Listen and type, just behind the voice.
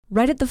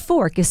Right at the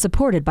Fork is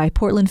supported by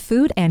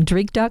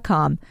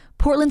PortlandFoodAndDrink.com,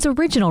 Portland's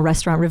original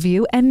restaurant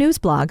review and news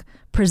blog,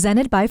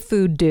 presented by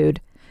Food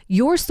Dude,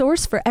 your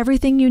source for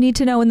everything you need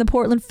to know in the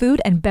Portland food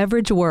and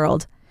beverage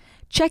world.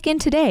 Check in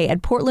today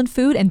at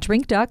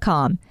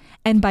PortlandFoodAndDrink.com,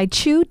 and by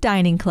Chew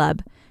Dining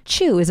Club.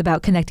 Chew is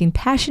about connecting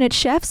passionate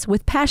chefs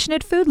with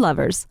passionate food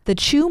lovers. The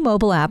Chew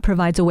mobile app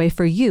provides a way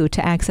for you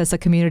to access a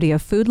community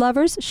of food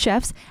lovers,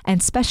 chefs,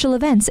 and special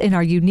events in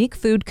our unique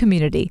food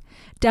community.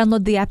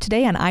 Download the app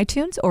today on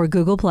iTunes or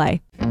Google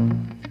Play.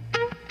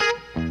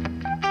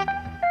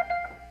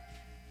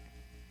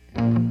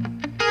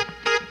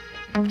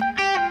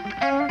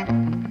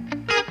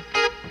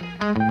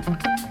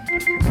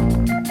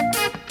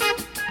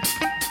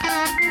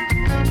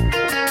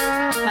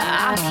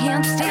 I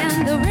can't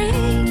stand the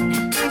rain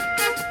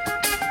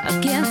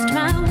against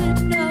my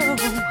window,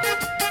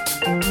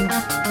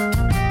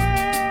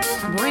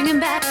 bringing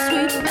back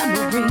sweet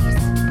memories.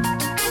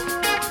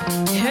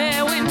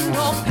 Hey,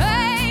 window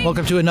pane.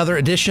 Welcome to another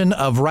edition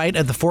of Right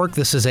at the Fork.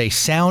 This is a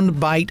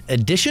Soundbite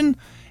edition,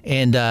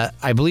 and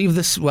I believe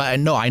this, I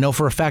know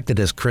for a fact it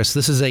is, Chris.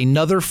 This is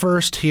another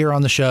first here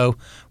on the show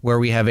where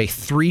we have a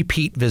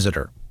three-peat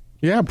visitor.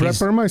 Yeah, Brett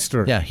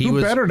Burmeister. Yeah,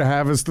 Who better to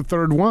have as the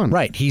third one?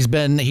 Right. He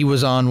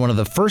was on one of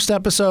the first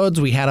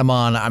episodes. We had him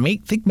on, I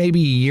think maybe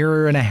a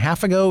year and a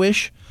half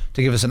ago-ish,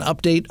 to give us an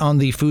update on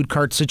the food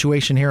cart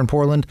situation here in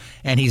Portland.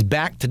 And he's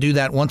back to do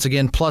that once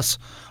again, plus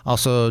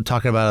also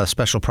talking about a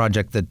special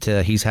project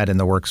that he's had in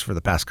the works for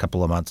the past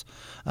couple of months.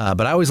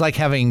 But I always like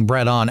having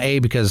Brett on,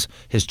 because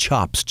his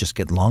chops just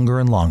get longer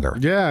and longer.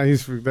 Yeah,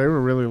 they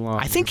were really long.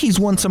 I think he's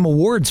won some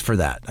awards for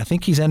that. I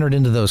think he's entered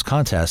into those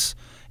contests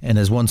and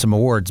has won some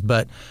awards.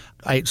 But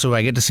so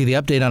I get to see the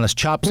update on his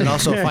chops and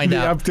also find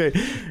out.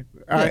 Update.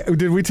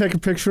 Did we take a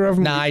picture of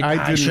him? No,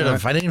 I should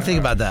have. I didn't even think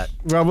about that.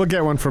 Well, we'll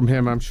get one from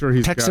him. I'm sure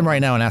he's text him right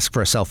now and ask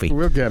for a selfie.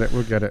 We'll get it.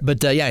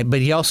 But but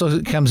he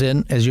also comes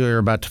in, as you're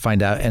about to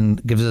find out,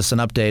 and gives us an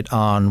update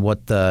on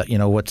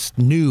what's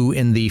new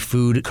in the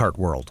food cart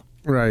world.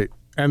 Right.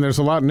 And there's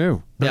a lot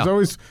new. There's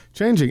always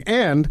changing.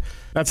 And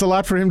that's a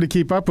lot for him to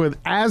keep up with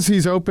as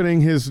he's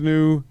opening his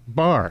new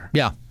bar.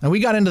 Yeah. And we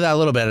got into that a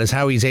little bit, as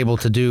how he's able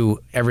to do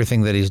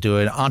everything that he's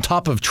doing on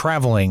top of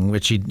traveling,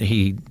 which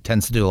he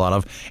tends to do a lot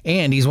of.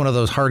 And he's one of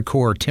those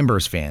hardcore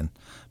Timbers fan.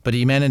 But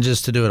he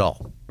manages to do it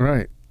all.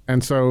 Right.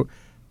 And so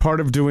part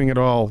of doing it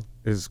all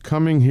is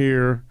coming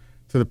here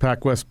to the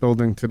Pac West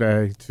building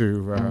today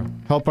to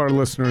help our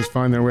listeners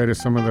find their way to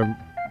some of the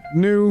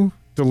new,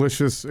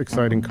 delicious,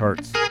 exciting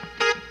carts.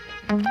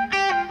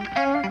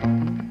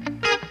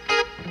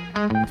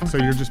 So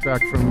you're just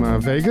back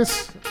from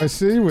Vegas, I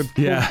see, with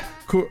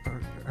cool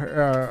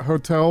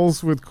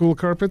hotels with cool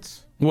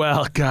carpets?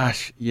 Well,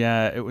 gosh,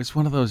 yeah, it was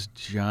one of those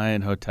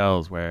giant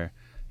hotels where it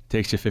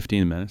takes you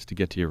 15 minutes to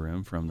get to your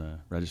room from the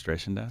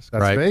registration desk.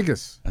 That's right.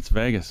 Vegas. That's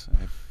Vegas.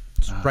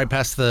 It's right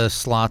past the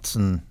slots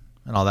and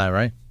all that,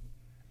 right?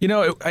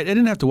 I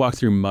didn't have to walk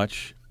through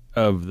much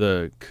of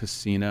the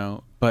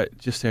casino, but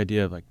just the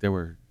idea of there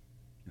were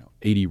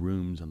 80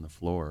 rooms on the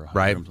floor.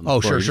 Right. Rooms on the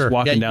floor. Sure. Just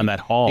walking down that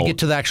hall. You get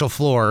to the actual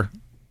floor,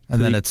 and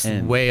then it's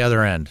way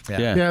other end.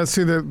 Yeah,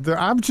 see, the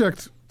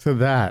object to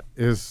that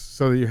is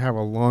so that you have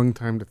a long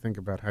time to think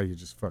about how you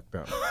just fucked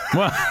up.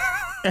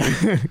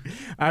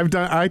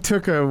 I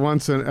took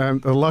once a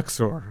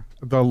Luxor,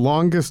 the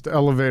longest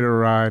elevator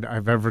ride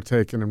I've ever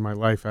taken in my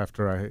life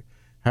after I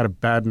had a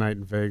bad night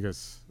in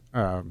Vegas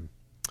at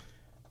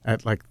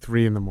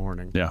 3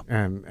 a.m. Yeah.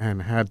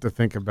 And had to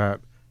think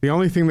about, the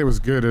only thing that was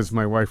good is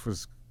my wife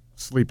was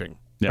sleeping.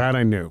 Yeah. That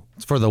I knew.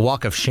 It's for the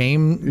walk of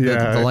shame,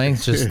 the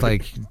length, just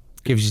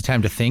gives you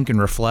time to think and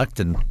reflect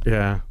and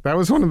that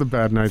was one of the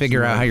bad nights.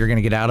 Figure out how you're going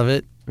to get out of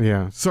it.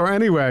 Yeah. So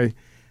anyway,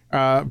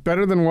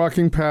 better than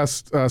walking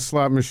past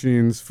slot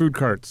machines, food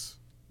carts.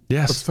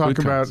 Yes.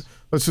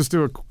 Let's just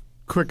do a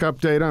quick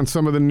update on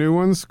some of the new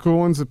ones, cool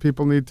ones that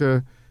people need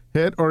to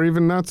hit, or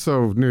even not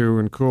so new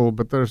and cool,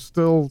 but they're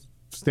still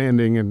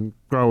standing and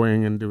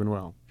growing and doing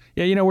well.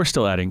 Yeah, we're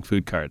still adding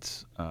food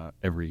carts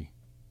every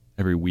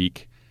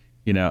week.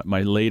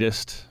 My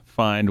latest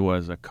find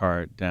was a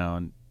cart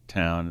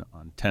downtown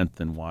on 10th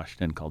and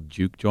Washington called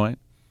Juke Joint.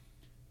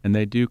 And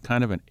they do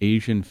kind of an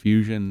Asian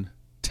fusion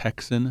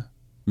Texan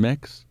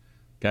mix.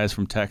 Guys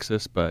from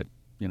Texas, but,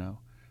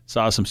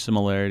 saw some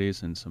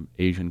similarities in some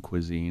Asian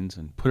cuisines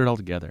and put it all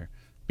together.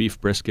 Beef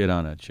brisket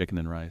on a chicken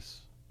and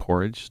rice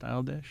porridge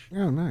style dish.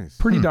 Oh, nice.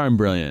 Pretty darn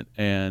brilliant.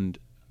 And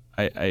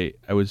I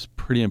was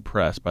pretty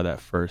impressed by that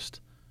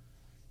first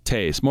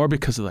taste, more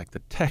because of the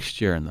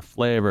texture and the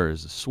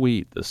flavors, the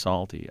sweet, the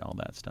salty, all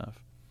that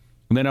stuff.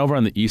 And then over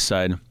on the east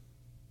side,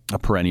 a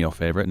perennial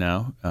favorite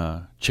now,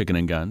 Chicken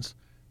and Guns.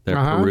 Their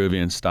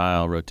Peruvian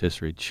style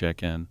rotisserie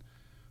chicken.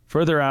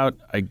 Further out,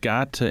 I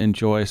got to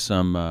enjoy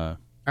some. I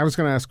was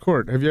going to ask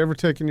Court, have you ever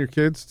taken your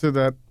kids to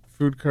that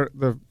food cart,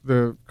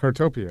 the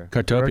Cartopia?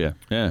 Cartopia,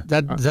 yeah.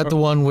 Is that the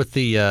one with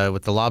the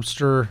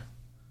lobster?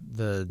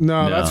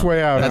 No, that's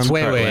way out. That's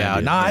way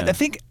out. No, yeah. I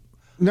think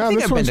No,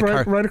 think this I've been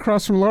one's to right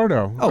across from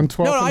Lardo on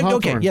 12th and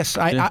okay. Hawthorne. Yes,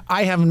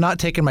 I have not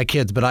taken my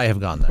kids, but I have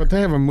gone there. But they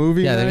have a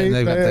movie Yeah, night.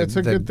 they've got It's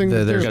a good thing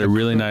to They've do. got a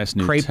really nice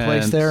new crepe tent.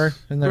 place there,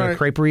 and then a Right.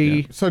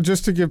 creperie. So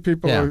just to give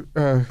people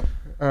Yeah.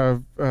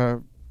 a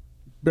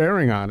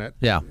bearing on it,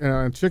 Yeah.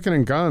 and Chicken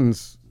and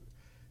Guns,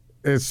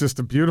 it's just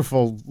a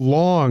beautiful,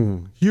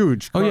 long,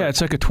 huge Oh cart. yeah,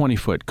 it's like a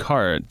 20-foot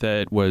cart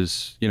that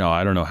was,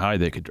 I don't know how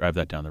they could drive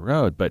that down the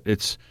road, but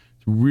it's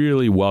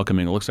really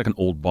welcoming. It looks like an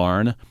old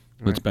barn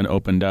that's been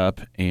opened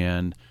up,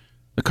 and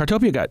the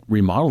Cartopia got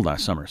remodeled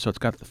last summer. So it's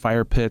got the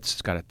fire pits,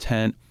 it's got a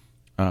tent,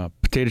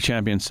 Potato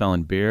Champion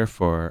selling beer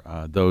for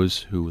those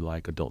who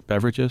like adult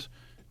beverages,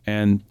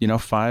 and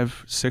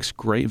 5, 6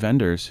 great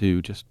vendors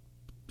who just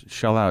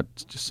shell out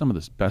just some of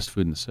the best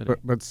food in the city.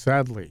 But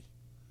sadly,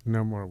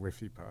 no more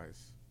Whiffy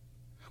pies.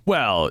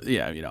 Well,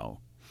 yeah,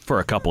 for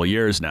a couple of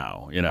years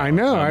now, I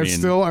know.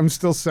 I'm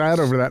still sad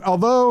over that.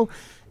 Although,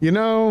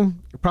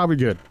 probably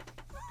good.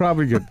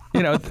 Probably good.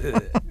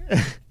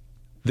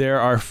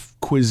 There are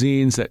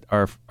cuisines that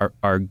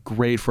are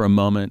great for a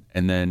moment,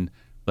 and then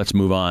let's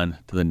move on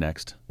to the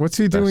next. What's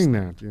he doing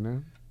now? Do you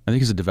know? I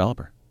think he's a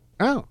developer.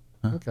 Oh,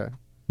 okay.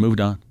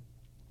 Moved on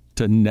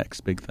to the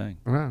next big thing.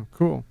 Wow,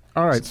 cool.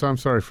 All right, so I'm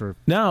sorry for...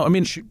 No, I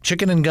mean,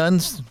 Chicken and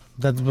Guns.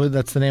 That's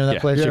the name of that Yeah.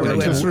 place. Yeah, Wait,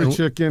 rotisserie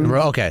chicken.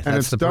 Okay, And that's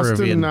it's the Dustin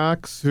Peruvian.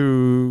 Knox,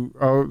 who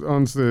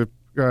owns the...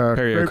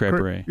 Perrier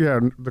Creperie. Yeah,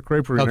 the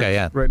creperie Okay,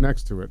 yeah. right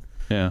next to it.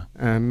 yeah,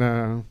 And...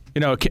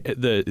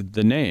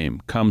 the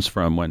name comes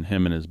from when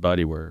him and his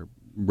buddy were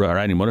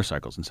riding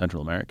motorcycles in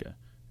Central America,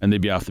 and they'd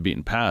be off the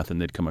beaten path,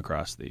 and they'd come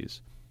across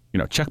these,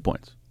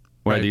 checkpoints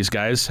where Right. these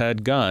guys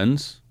had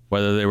guns,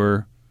 whether they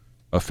were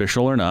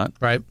official or not,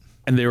 Right.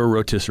 and they were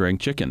rotisserieing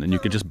chicken, and you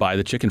could just buy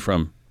the chicken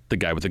from the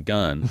guy with the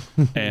gun,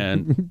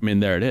 and I mean,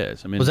 there it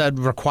is. I mean, Was that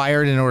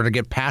required in order to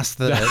get past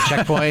the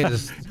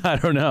checkpoint? I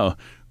don't know,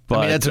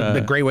 but that's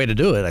a great way to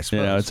do it, I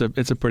suppose.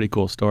 it's a pretty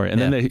cool story. And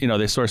then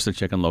they source the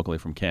chicken locally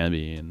from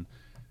Canby, and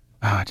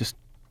just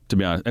to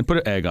be honest, and put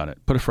an egg on it,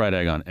 put a fried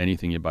egg on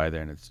anything you buy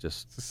there, and it's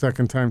just it's the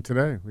second time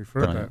today we've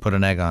heard that. Put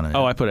an egg on it.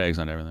 I put eggs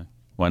on everything.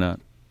 Why not?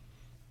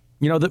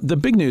 The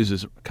big news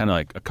is kind of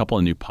like a couple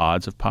of new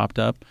pods have popped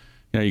up.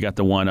 You got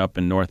the one up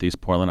in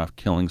Northeast Portland off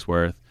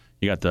Killingsworth.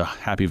 You got the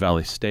Happy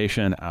Valley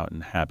Station out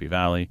in Happy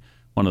Valley,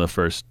 one of the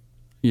first,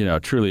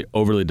 truly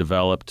overly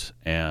developed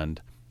and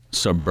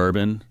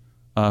suburban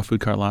food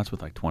cart lots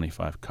with like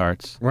 25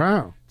 carts.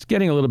 Wow. It's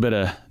getting a little bit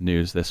of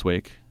news this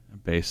week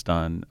based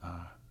on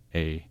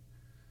a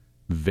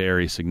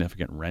very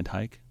significant rent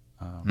hike.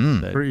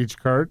 For each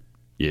cart?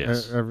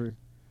 Yes.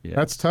 Yeah.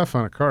 That's tough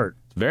on a cart.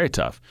 It's very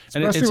tough.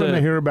 And Especially when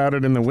they hear about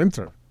it in the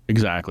winter.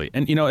 Exactly.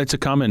 And, it's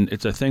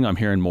a thing I'm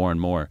hearing more and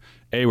more.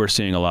 We're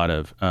seeing a lot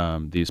of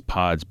these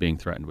pods being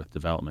threatened with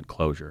development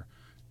closure.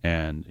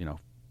 And,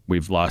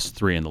 we've lost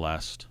 4 in the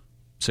last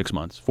 6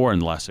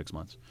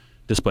 months,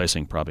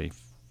 displacing probably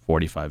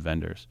 45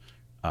 vendors.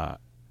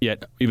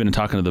 Yet, even in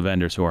talking to the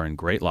vendors who are in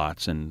great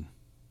lots and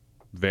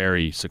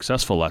very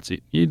successful lots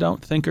you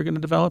don't think are going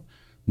to develop,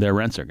 their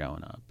rents are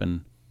going up.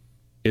 And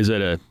is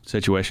it a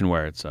situation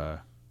where it's the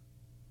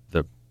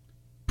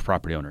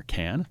property owner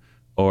can,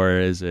 or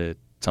is it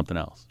something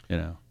else,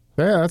 Yeah,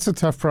 that's a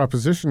tough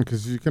proposition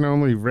because you can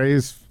only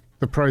raise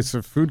the price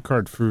of food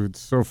cart foods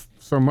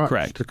so much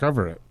Correct. to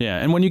cover it. Yeah,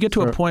 and when you get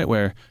to a point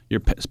where you're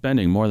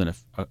spending more than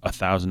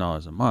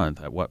 $1,000 a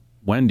month,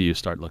 when do you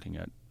start looking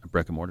at a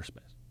brick and mortar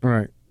space?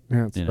 Right.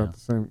 Yeah, it's about the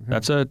same. Yeah.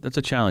 That's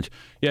a challenge.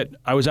 Yet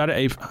I was out at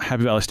a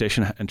Happy Valley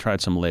Station and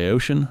tried some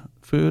Laotian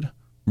food.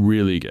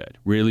 Really good,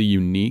 really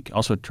unique.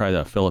 Also tried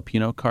the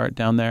Filipino cart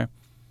down there.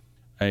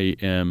 I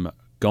am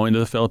going to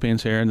the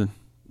Philippines here in the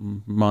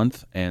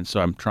month, and so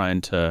I'm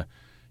trying to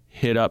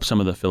hit up some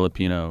of the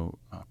Filipino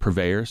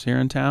purveyors here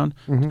in town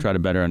to try to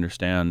better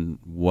understand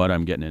what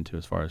I'm getting into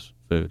as far as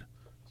food.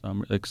 So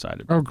I'm really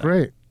excited about that.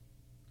 Great.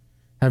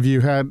 Have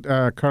you had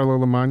Carlo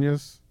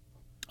Lamagna's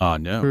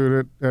No.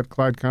 food at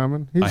Clyde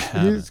Common? I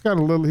haven't. He's got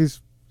a little.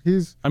 He's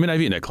I mean,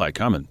 I've eaten at Clyde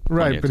Common. plenty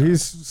right, of but times.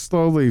 he's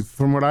slowly,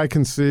 from what I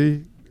can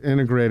see,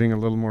 integrating a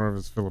little more of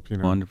his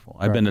Filipino. Wonderful.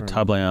 I've been to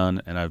background.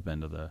 Tablayan, and I've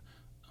been to the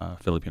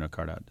Filipino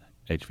cart at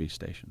HV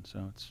Station.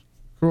 So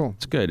Cool.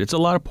 it's good. It's a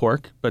lot of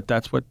pork, but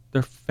that's what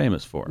they're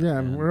famous for. Yeah,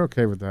 and we're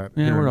okay with that.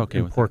 Yeah, here we're in- okay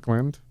in with that.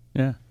 Porkland.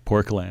 Yeah,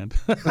 pork land,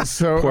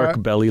 So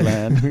pork belly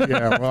land.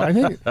 yeah, well, I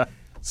think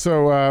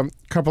so. A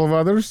couple of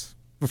others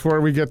before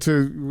we get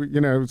to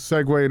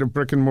segue to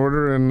brick and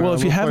mortar and Well, a if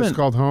you little place haven't-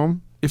 called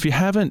home. If you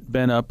haven't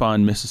been up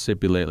on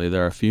Mississippi lately,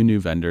 there are a few new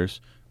vendors.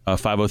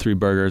 503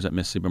 Burgers at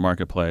Mississippi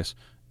Marketplace,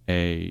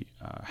 a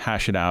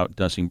Hash It Out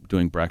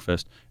doing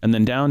breakfast, and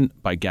then down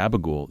by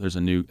Gabagool,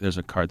 there's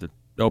a cart that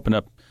opened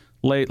up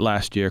late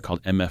last year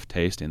called MF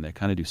Tasting. They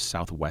kind of do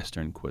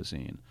southwestern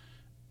cuisine.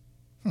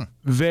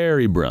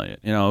 Very brilliant.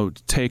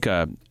 Take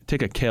a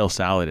kale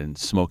salad and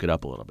smoke it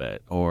up a little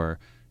bit, or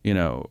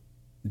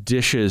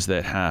dishes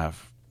that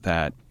have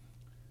that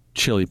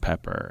chili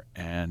pepper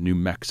and New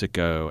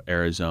Mexico,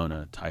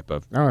 Arizona type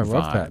of Oh, I vibe.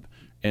 love that.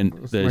 And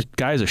the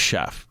guy's a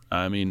chef.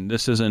 I mean,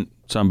 this isn't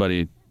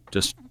somebody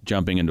just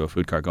jumping into a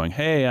food cart going,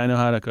 hey, I know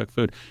how to cook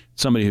food.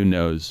 Somebody who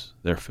knows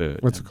their food.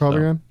 What's it called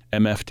again?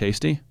 MF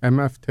Tasty.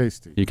 MF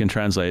Tasty. You can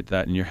translate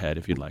that in your head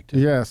if you'd like to.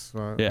 Yes.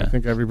 Yeah. I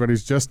think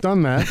everybody's just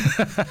done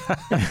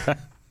that.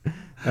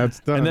 That's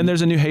done. And then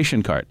there's a new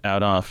Haitian cart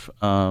out off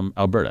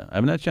Alberta. I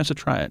haven't had a chance to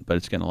try it, but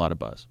it's getting a lot of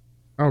buzz.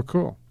 Oh,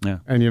 cool. Yeah.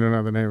 And you don't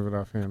know the name of it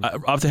offhand?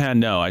 Off the hand,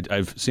 no.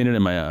 I've seen it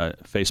in my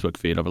Facebook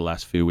feed over the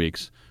last few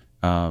weeks.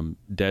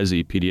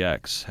 Desi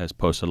PDX has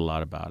posted a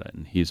lot about it,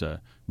 and he's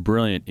a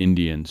brilliant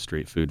Indian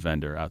street food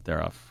vendor out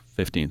there off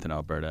 15th in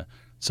Alberta.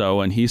 So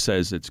when he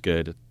says it's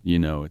good, you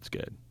know it's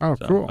good. Oh,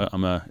 so cool.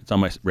 It's on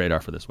my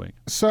radar for this week.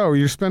 So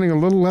you're spending a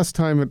little less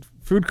time at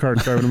food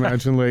carts, I would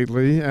imagine,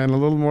 lately, and a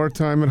little more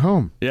time at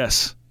home.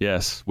 Yes.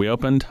 We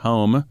opened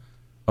Home,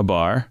 a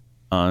bar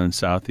on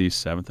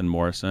Southeast 7th and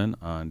Morrison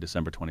on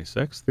December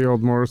 26th. The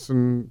old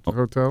Morrison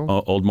Hotel?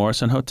 Old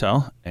Morrison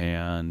Hotel.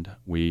 And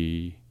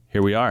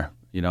here we are,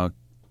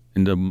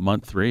 into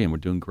month 3, and we're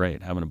doing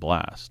great, having a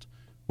blast.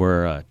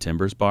 We're a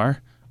Timbers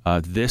bar.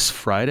 This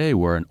Friday,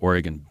 we're an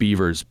Oregon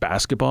Beavers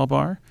basketball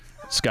bar.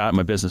 Scott,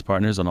 my business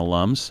partner, is an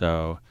alum,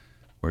 so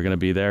we're going to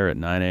be there at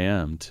 9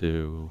 a.m.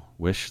 to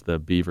wish the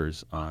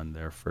Beavers on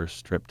their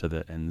first trip to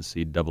the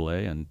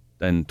NCAA and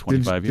then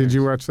 25 years. Did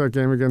you watch that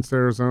game against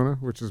Arizona,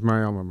 which is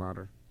my alma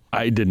mater?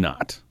 I did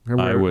not.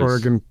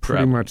 Oregon pretty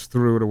traveling. much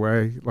threw it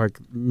away. Like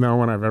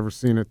nothing I've ever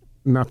seen,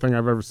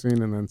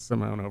 and then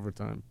somehow in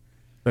overtime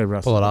they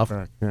wrestled Pull it off.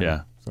 back.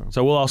 Yeah.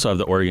 So we'll also have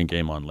the Oregon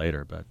game on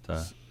later, but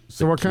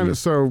So what kind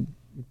of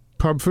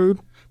pub food?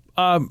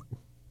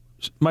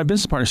 My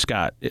business partner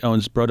Scott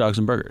owns Bro Dogs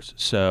and Burgers,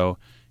 so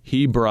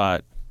he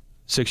brought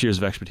 6 years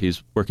of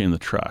expertise working in the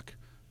truck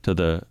to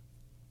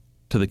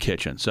the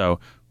kitchen. So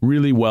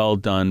really well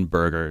done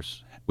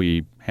burgers.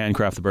 We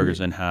handcraft the burgers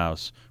in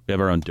house. We have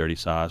our own dirty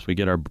sauce. We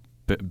get our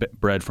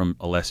bread from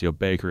Alessio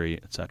Bakery,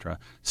 etc.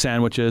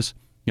 Sandwiches,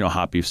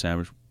 hot beef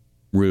sandwich,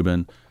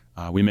 Reuben.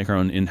 We make our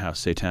own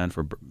in-house seitan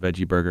for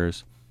veggie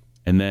burgers,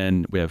 and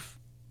then we have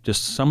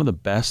just some of the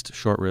best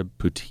short rib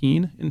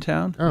poutine in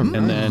town. Oh,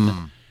 and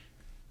then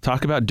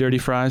talk about dirty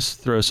fries,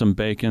 throw some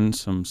bacon,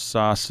 some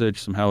sausage,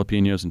 some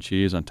jalapenos and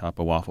cheese on top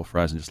of waffle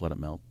fries and just let it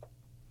melt.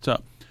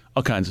 So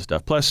all kinds of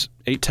stuff. Plus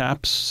 8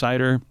 taps,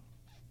 cider,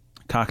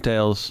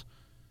 cocktails,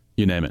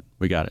 you name it.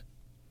 We got it.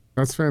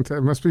 That's fantastic.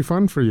 It must be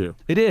fun for you.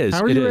 It is.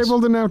 How are you able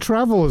to now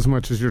travel as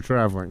much as you're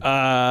traveling?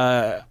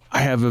 I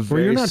have a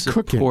very you're not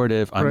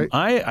supportive. cooking,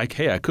 right?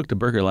 I cooked a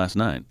burger last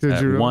night Did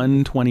at you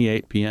really?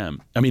 1:28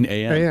 p.m. I mean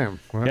a.m. a.m.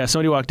 What? Yeah,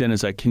 somebody walked in and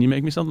was like, "Can you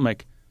make me something?" I'm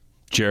like,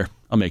 "Sure,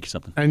 I'll make you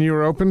something." And you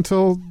were open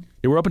till?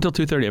 Yeah, we're up until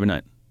 2:30 every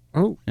night.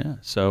 Oh. Yeah,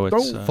 so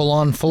it's Full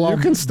on. You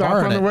can stop bar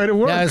on in the it. way to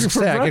work. Yeah, I was gonna for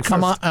say, I could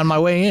come breakfast. on my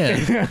way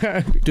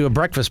in, do a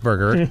breakfast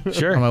burger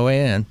Sure. on my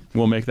way in.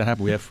 we'll make that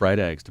happen. We have fried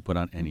eggs to put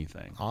on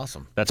anything.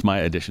 Awesome. That's my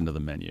addition to the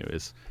menu: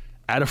 is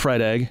add a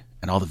fried egg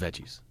and all the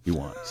veggies you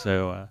want.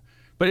 So,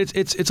 but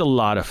it's a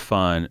lot of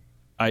fun.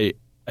 I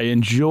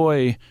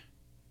enjoy.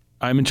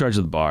 I'm in charge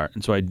of the bar,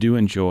 and so I do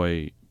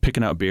enjoy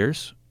picking out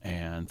beers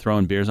and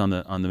throwing beers on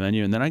the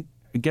menu. And then I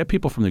get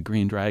people from the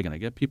Green Dragon. I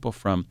get people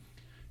from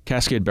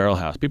Cascade Barrel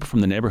House, people from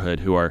the neighborhood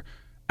who are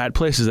at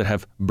places that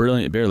have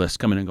brilliant beer lists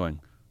coming in and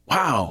going,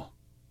 "Wow,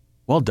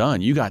 well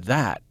done, you got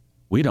that.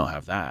 We don't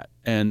have that."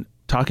 And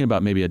talking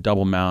about maybe a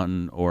Double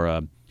Mountain or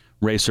a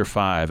Racer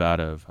 5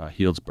 out of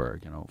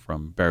Healdsburg,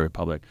 from Berry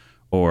Republic,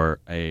 or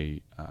a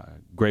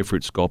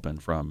Grapefruit Sculpin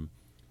from,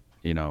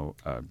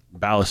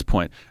 Ballast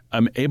Point.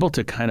 I'm able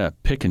to kind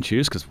of pick and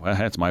choose because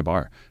that's my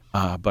bar.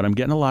 But I'm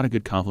getting a lot of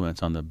good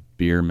compliments on the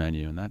beer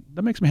menu, and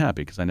that makes me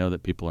happy because I know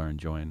that people are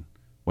enjoying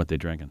what they're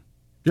drinking.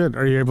 Good.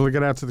 Are you able to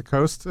get out to the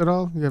coast at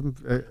all? You haven't.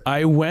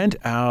 I went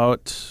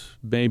out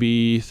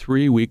maybe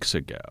 3 weeks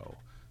ago.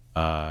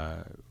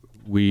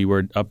 We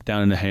were up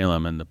down in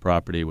Nehalem, and the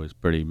property was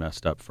pretty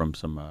messed up from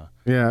some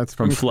it's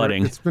from been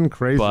flooding. It's been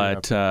crazy.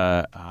 But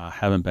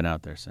haven't been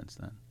out there since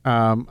then.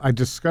 I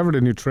discovered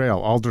a new trail,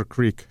 Alder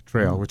Creek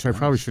Trail, which I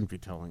probably shouldn't be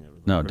telling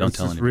everybody. No, but don't it's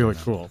tell just anybody. really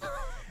cool.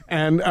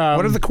 And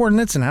What are the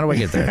coordinates and how do I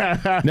get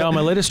there? No,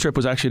 my latest trip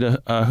was actually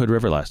to Hood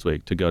River last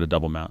week to go to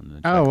Double Mountain.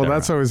 And check Oh, well, that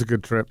that's out. always a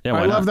good trip. Yeah, why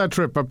I love not? that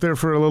trip up there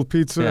for a little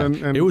pizza. Yeah.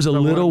 And It was a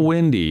Double little Mountain.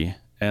 windy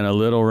and a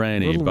little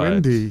rainy. A little but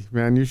windy,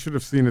 man. You should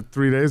have seen it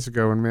 3 days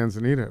ago in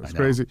Manzanita. It was I know.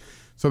 crazy.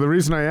 So the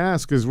reason I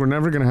ask is we're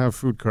never going to have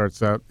food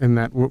carts out in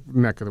that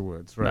neck of the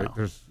woods, right?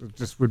 No. It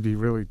just would be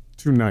really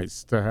too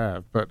nice to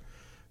have, but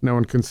no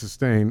one can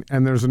sustain.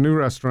 And there's a new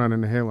restaurant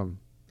in Nehalem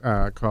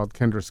called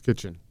Kendra's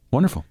Kitchen.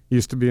 Wonderful.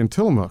 Used to be in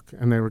Tillamook,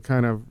 and they were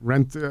kind of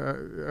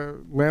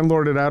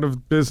landlorded out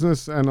of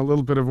business and a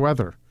little bit of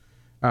weather,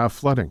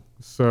 flooding.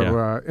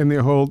 So in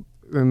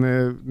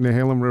the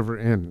Nehalem River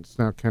Inn, it's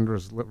now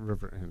Kendra's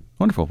River Inn.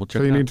 Wonderful. We'll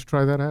check So you it out. need to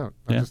try that out.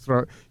 Yeah.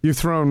 You've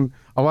thrown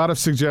a lot of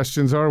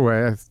suggestions our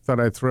way. I thought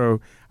I'd throw.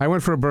 I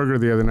went for a burger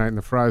the other night, and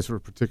the fries were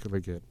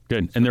particularly good.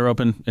 Good. And they're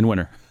open in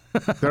winter.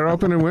 They're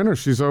open in winter.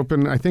 She's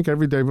open, I think,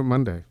 every day but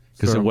Monday.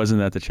 Because So- it wasn't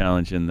that the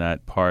challenge in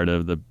that part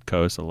of the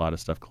coast. A lot of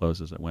stuff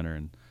closes at winter,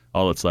 and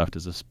all that's left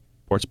is a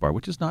sports bar,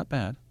 which is not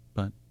bad.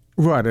 But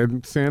What,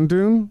 in Sand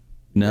Dune?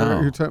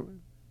 no,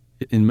 You're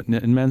In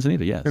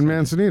Manzanita, yes. In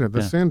Manzanita, the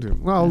Yeah. sand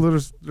dune. Well,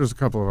 there's a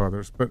couple of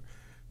others, but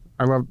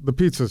I love the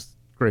pizza's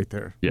great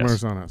there. Yes.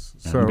 Marzona's.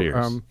 And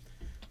beers.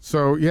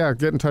 So yeah,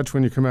 get in touch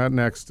when you come out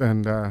next,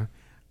 and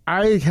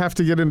I have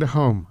to get into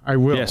home. I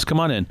will. Yes, come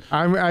on in.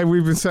 I've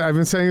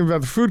been saying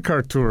about the food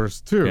cart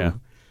tours too. Yeah.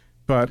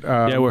 But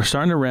Yeah, we're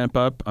starting to ramp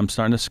up. I'm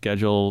starting to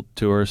schedule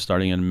tours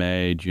starting in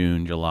May,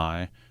 June,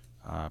 July.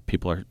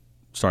 People are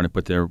starting to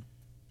put their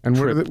and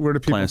where trip do people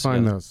plans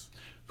find together. those?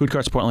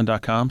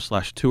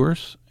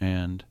 foodcartsportland.com/tours,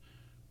 and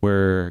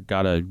we're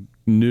got a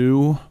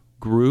new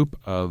group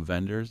of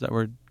vendors that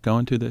we're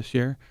going to this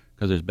year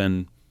because there's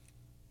been,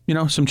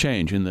 some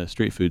change in the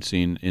street food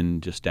scene in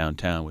just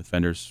downtown with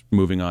vendors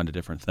moving on to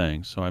different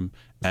things. So I'm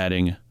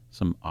adding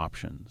some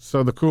options.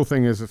 So the cool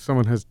thing is, if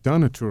someone has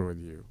done a tour with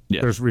you,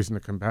 Yeah. there's reason to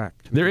come back.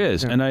 There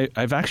is, Yeah. and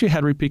I've actually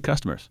had repeat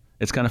customers.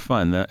 It's kind of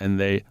fun,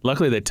 and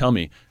luckily they tell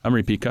me I'm a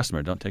repeat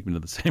customer. Don't take me to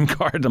the same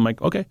card. I'm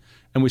like, okay,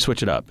 and we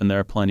switch it up, and there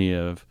are plenty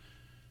of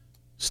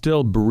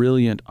still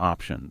brilliant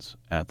options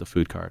at the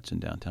food carts in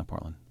downtown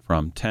Portland,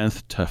 from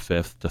 10th to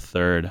 5th to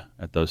 3rd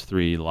at those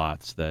 3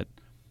 lots that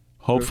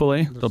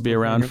hopefully They're they'll be still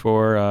around hanging.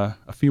 for a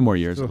few more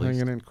years Still at least.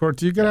 hanging in. Court,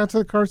 do you get out to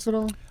the carts at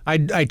all?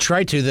 I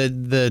try to.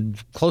 The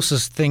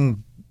closest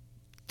thing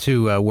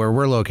to where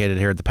we're located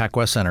here at the Pac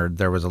West Center,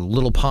 there was a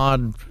little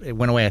pod. It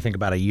went away, I think,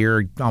 about a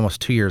year,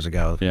 almost 2 years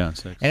ago. Yeah,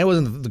 6. And it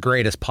wasn't the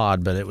greatest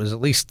pod, but it was at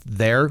least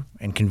there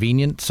and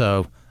convenient.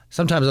 So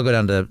sometimes I'll go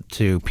down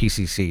to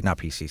PCC, not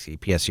PCC,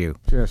 PSU,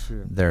 Yes.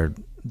 Yeah.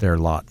 their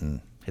lot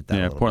and hit that. a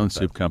Yeah, little Portland bit,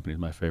 Soup Company is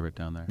my favorite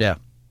down there. Yeah.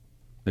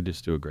 They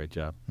just do a great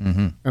job.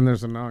 And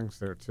there's a Nong's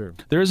there too.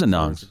 There is a So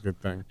Nong's. That's a good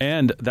thing.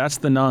 And that's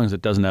the Nong's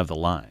that doesn't have the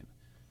line.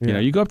 Yeah.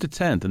 You go up to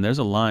 10th, and there's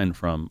a line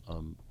from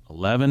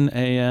 11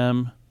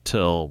 a.m.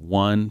 till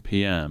 1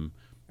 p.m.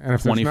 And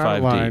if there's not a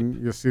 25 line,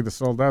 you'll see the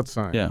sold out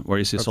sign. Yeah, where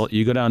you see That's-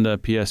 you go down to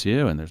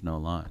PSU, and there's no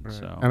line. Right.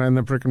 So And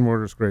the brick and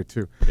mortar is great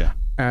too. yeah,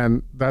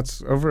 And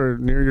that's over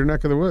near your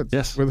neck of the woods.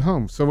 Yes. With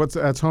Home. So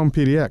that's Home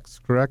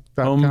PDX, correct?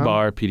 Home .com?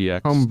 Bar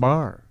PDX. Home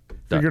Bar.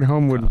 Figured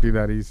Home wouldn't be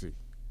that easy.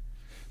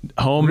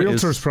 Home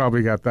Realtors is.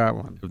 probably got that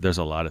one. There's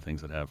a lot of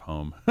things that have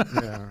home. Yeah.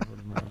 I would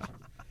imagine.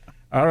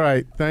 All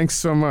right. Thanks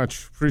so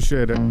much.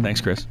 Appreciate it. Thanks,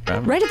 Chris. for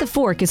having me. Right at the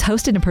Fork is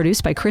hosted and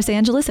produced by Chris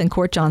Angelis and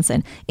Court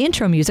Johnson.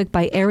 Intro music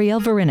by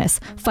Ariel Verinis.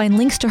 Find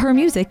links to her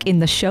music in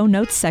the show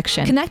notes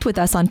section. Connect with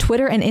us on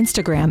Twitter and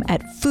Instagram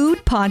at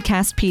Food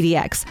Podcast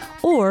PDX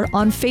or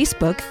on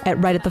Facebook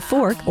at Right at the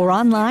Fork or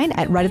online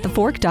at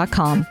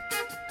rightatthefork.com.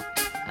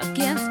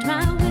 Against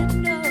my